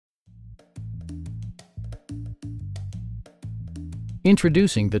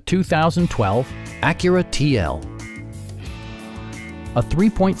Introducing the 2012 Acura TL. A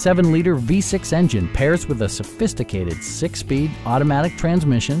 3.7-liter V6 engine pairs with a sophisticated 6-speed automatic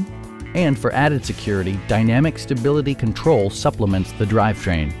transmission, and for added security, dynamic stability control supplements the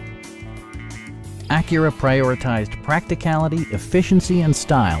drivetrain. Acura prioritized practicality, efficiency, and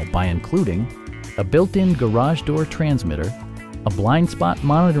style by including a built-in garage door transmitter, a blind spot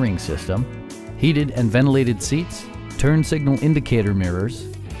monitoring system, heated and ventilated seats, turn signal indicator mirrors,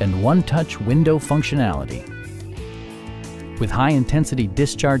 and one-touch window functionality. With high-intensity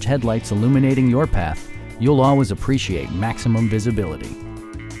discharge headlights illuminating your path, you'll always appreciate maximum visibility.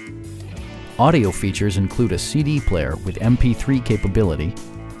 Audio features include a CD player with MP3 capability,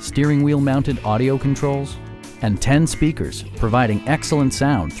 steering wheel mounted audio controls, and 10 speakers, providing excellent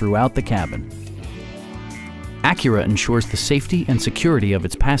sound throughout the cabin. Acura ensures the safety and security of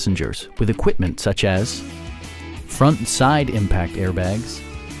its passengers with equipment such as front and side impact airbags,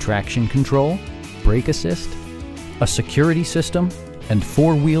 traction control, brake assist, a security system, and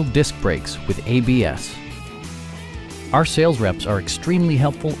 4-wheel disc brakes with ABS. Our sales reps are extremely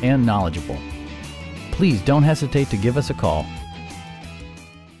helpful and knowledgeable. Please don't hesitate to give us a call